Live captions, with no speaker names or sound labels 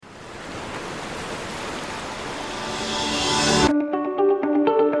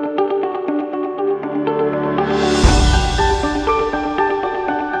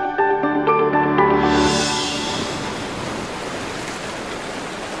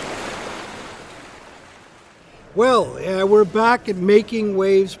Well, we're back at Making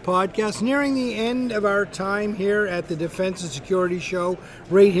Waves podcast, nearing the end of our time here at the Defense and Security Show,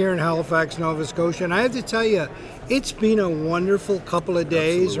 right here in Halifax, Nova Scotia. And I have to tell you, it's been a wonderful couple of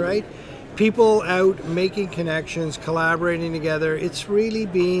days, right? People out making connections, collaborating together. It's really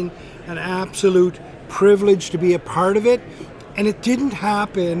been an absolute privilege to be a part of it. And it didn't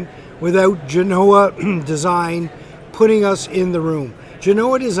happen without Genoa Design putting us in the room.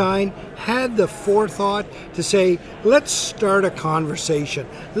 Genoa Design had the forethought to say, let's start a conversation.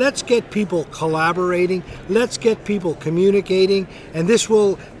 Let's get people collaborating. Let's get people communicating. And this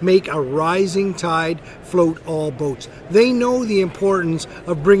will make a rising tide float all boats. They know the importance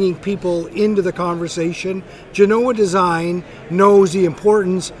of bringing people into the conversation. Genoa Design knows the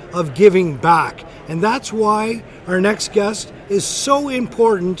importance of giving back. And that's why our next guest is so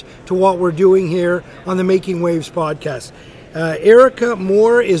important to what we're doing here on the Making Waves podcast. Erica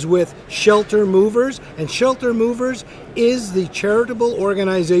Moore is with Shelter Movers, and Shelter Movers is the charitable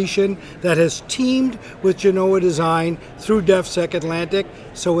organization that has teamed with Genoa Design through DefSec Atlantic.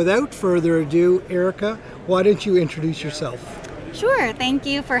 So without further ado, Erica, why don't you introduce yourself? Sure, thank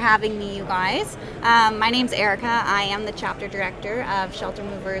you for having me, you guys. My name's Erica. I am the chapter director of Shelter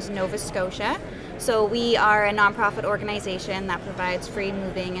Movers Nova Scotia. So we are a nonprofit organization that provides free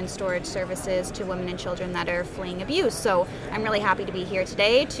moving and storage services to women and children that are fleeing abuse. So I'm really happy to be here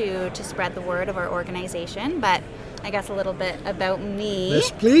today to spread the word of our organization. But I guess a little bit about me. Yes,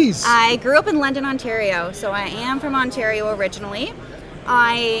 please. I grew up in London, Ontario, so I am from Ontario originally.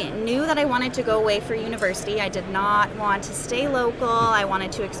 I knew that I wanted to go away for university. I did not want to stay local. I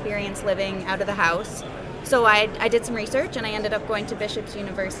wanted to experience living out of the house. So I did some research and I ended up going to Bishop's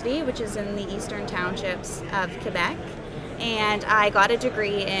University, which is in the eastern townships of Quebec. And I got a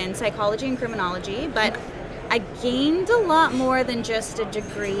degree in psychology and criminology, but I gained a lot more than just a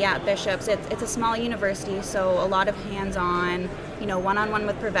degree at Bishop's. It's a small university, so a lot of hands-on, one-on-one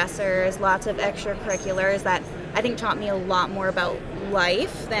with professors, lots of extracurriculars that I think taught me a lot more about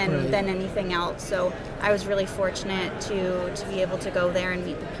life than anything else. So I was really fortunate to be able to go there and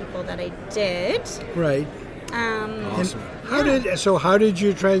meet the people that I did. Right. Awesome. How did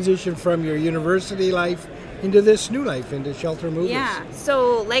you transition from your university life into this new life, into Shelter Movers? Yeah,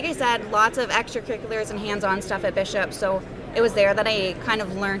 so like I said, lots of extracurriculars and hands-on stuff at Bishop. So it was there that I kind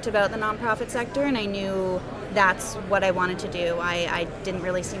of learned about the nonprofit sector, and I knew that's what I wanted to do. I didn't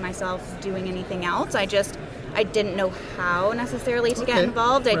really see myself doing anything else. I didn't know how necessarily to get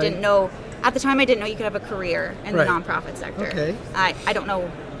involved. At the time I didn't know you could have a career in the nonprofit sector. Okay. I don't know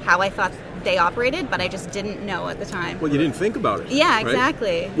how I thought they operated, but I just didn't know at the time. Well, you didn't think about it. Yeah, right?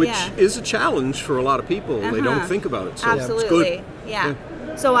 exactly. Which is a challenge for a lot of people. They don't think about it. So absolutely. It's good.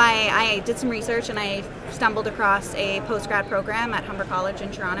 Yeah. So I did some research and I stumbled across a postgrad program at Humber College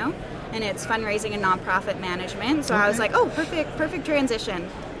in Toronto, and it's fundraising and nonprofit management. So I was like, perfect transition.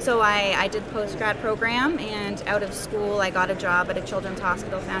 So I did the postgrad program, and out of school I got a job at a Children's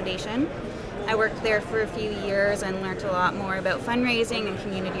Hospital Foundation. I worked there for a few years and learned a lot more about fundraising and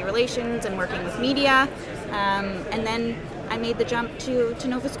community relations and working with media. And then I made the jump to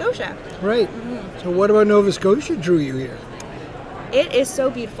Nova Scotia. Right. Mm-hmm. So what about Nova Scotia drew you here? It is so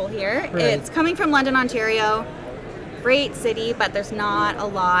beautiful here. Right. It's coming from London, Ontario. Great city, but there's not a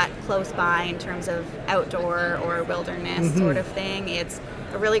lot close by in terms of outdoor or wilderness sort of thing. It's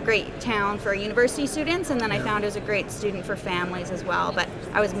a really great town for university students, and then I found it was a great student for families as well, but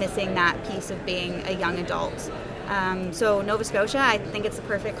I was missing that piece of being a young adult. So Nova Scotia, I think it's the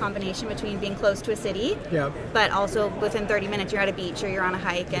perfect combination between being close to a city, but also within 30 minutes you're at a beach or you're on a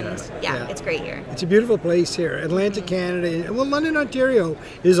hike, and it's great here. It's a beautiful place here. Atlantic Canada, well, London, Ontario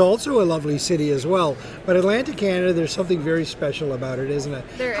is also a lovely city as well, but Atlantic Canada, there's something very special about it, isn't it?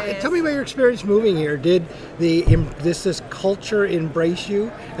 There is. Tell me about your experience moving here. Did this culture embrace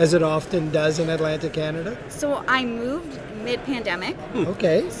you as it often does in Atlantic Canada? So I moved mid-pandemic.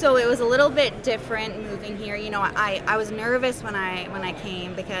 Okay. So it was a little bit different moving here. I was nervous when I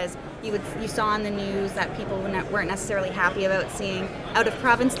came because you saw on the news that people weren't necessarily happy about seeing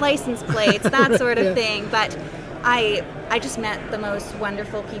out-of-province license plates, that sort of thing. But I just met the most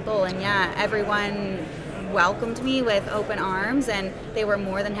wonderful people, and everyone welcomed me with open arms, and they were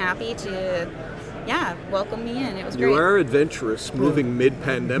more than happy to welcome me in. It was great. You are adventurous, moving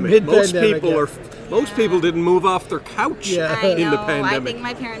mid-pandemic. Most people didn't move off their couch in the pandemic. I think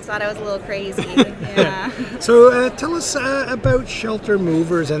my parents thought I was a little crazy. So tell us about Shelter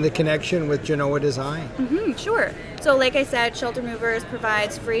Movers and the connection with Genoa Design. Sure. So like I said, Shelter Movers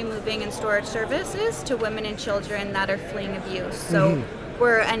provides free moving and storage services to women and children that are fleeing abuse. So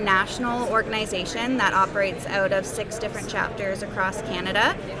We're a national organization that operates out of 6 different chapters across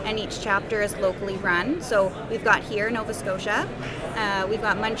Canada, and each chapter is locally run. So we've got here Nova Scotia, we've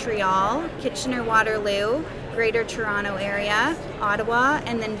got Montreal, Kitchener-Waterloo, Greater Toronto Area, Ottawa,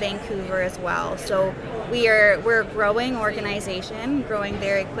 and then Vancouver as well. So we're a growing organization, growing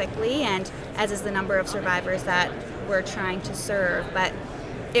very quickly, and as is the number of survivors that we're trying to serve. But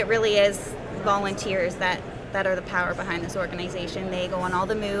it really is volunteers that are the power behind this organization. They go on all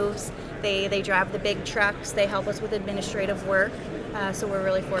the moves, they drive the big trucks, they help us with administrative work, so we're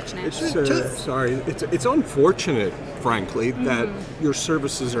really fortunate. It's unfortunate, frankly, that your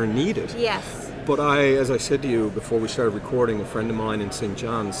services are needed. Yes. But as I said to you before we started recording, a friend of mine in St.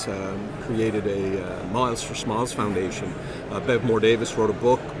 John's created a Miles for Smiles Foundation. Bev Moore-Davis wrote a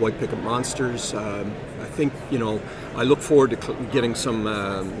book, White Picket Monsters. I think, I look forward to getting some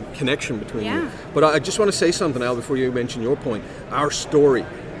connection between you. But I just want to say something, Al, before you mention your point. Our story,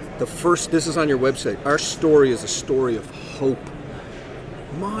 this is on your website, our story is a story of hope.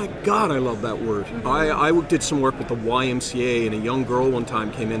 My God, I love that word. I did some work with the YMCA, and a young girl one time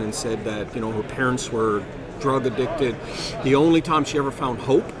came in and said that, her parents were drug addicted. The only time she ever found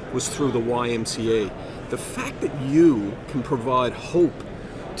hope was through the YMCA. The fact that you can provide hope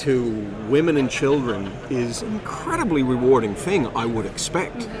to women and children is an incredibly rewarding thing, I would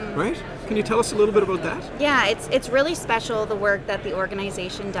expect, right? Can you tell us a little bit about that? Yeah, it's really special, the work that the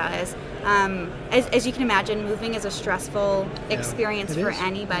organization does. As you can imagine, moving is a stressful experience for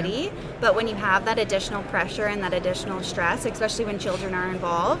anybody, but when you have that additional pressure and that additional stress, especially when children are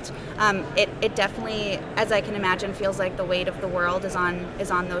involved, it definitely, as I can imagine, feels like the weight of the world is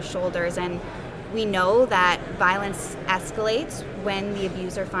on those shoulders. And we know that violence escalates when the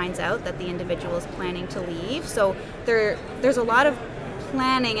abuser finds out that the individual is planning to leave. So there's a lot of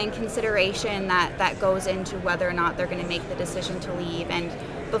planning and consideration that goes into whether or not they're going to make the decision to leave. And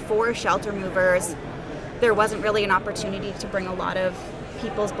before Shelter Movers, there wasn't really an opportunity to bring a lot of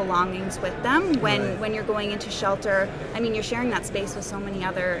people's belongings with them. When you're going into shelter, you're sharing that space with so many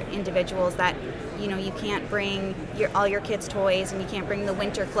other individuals that you can't bring all your kids' toys, and you can't bring the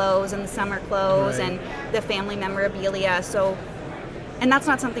winter clothes and the summer clothes and the family memorabilia. So, and that's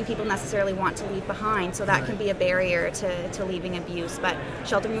not something people necessarily want to leave behind. So that can be a barrier to leaving abuse. But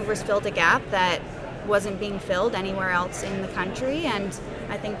Shelter Movers filled a gap that wasn't being filled anywhere else in the country, and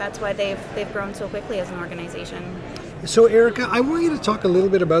I think that's why they've grown so quickly as an organization. So Erica, I want you to talk a little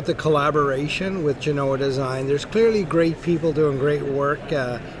bit about the collaboration with Genoa Design. There's clearly great people doing great work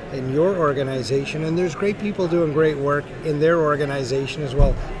in your organization, and there's great people doing great work in their organization as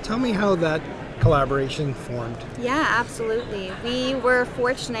well. Tell me how that collaboration formed. Yeah, absolutely. We were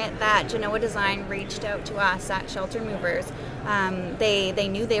fortunate that Genoa Design reached out to us at Shelter Movers. They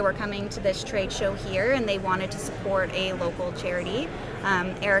knew they were coming to this trade show here, and they wanted to support a local charity.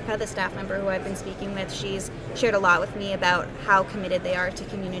 Erica, the staff member who I've been speaking with, she's shared a lot with me about how committed they are to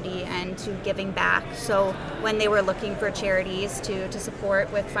community and to giving back. So when they were looking for charities to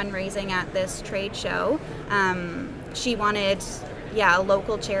support with fundraising at this trade show, she wanted a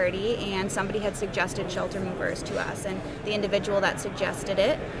local charity, and somebody had suggested Shelter Movers to us, and the individual that suggested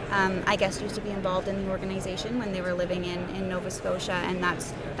it, I guess, used to be involved in the organization when they were living in Nova Scotia, and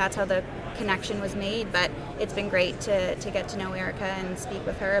that's how the connection was made. But it's been great to get to know Erica and speak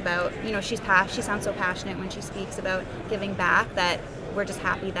with her about, she sounds so passionate when she speaks about giving back that we're just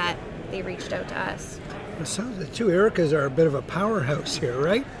happy that they reached out to us. So the two Ericas are a bit of a powerhouse here,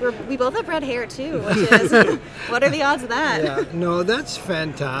 right? We both have red hair too, which is, what are the odds of that? Yeah, no, that's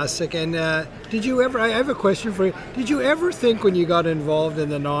fantastic. And did you ever, I have a question for you, did you ever think when you got involved in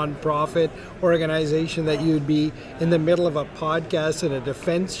the nonprofit organization that you'd be in the middle of a podcast and a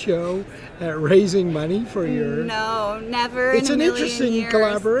defense show raising money for your... No, never. It's in a an million interesting years.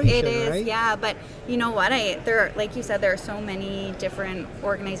 collaboration, It is, right? yeah, but you know what? Like you said, there are so many different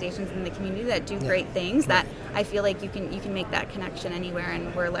organizations in the community that do great things that I feel like you can make that connection anywhere,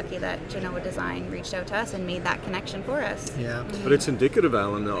 and we're lucky that Genoa Design reached out to us and made that connection for us. Yeah. But it's indicative,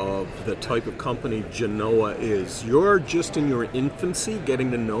 Alan, of the type of company Genoa is. You're just in your infancy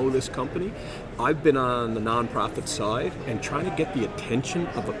getting to know this company. I've been on the nonprofit side, and trying to get the attention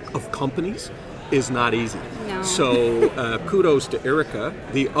of companies is not easy. No. So kudos to Erica,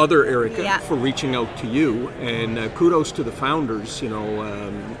 the other Erica, for reaching out to you, and kudos to the founders,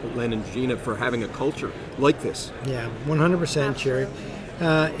 Len and Gina, for having a culture like this. Yeah, 100%, Sherry.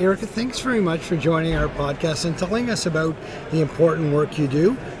 Erica, thanks very much for joining our podcast and telling us about the important work you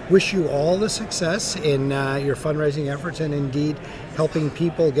do. Wish you all the success in your fundraising efforts and indeed helping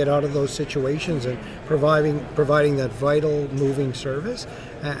people get out of those situations and providing that vital moving service.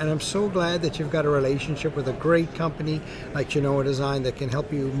 And I'm so glad that you've got a relationship with a great company like Genoa Design that can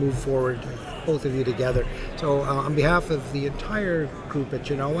help you move forward, both of you together. So on behalf of the entire group at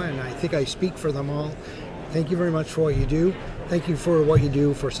Genoa, and I think I speak for them all, thank you very much for what you do. Thank you for what you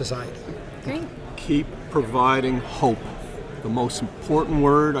do for society. Great. Keep providing hope. The most important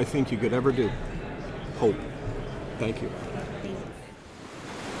word I think you could ever do. Hope. Thank you.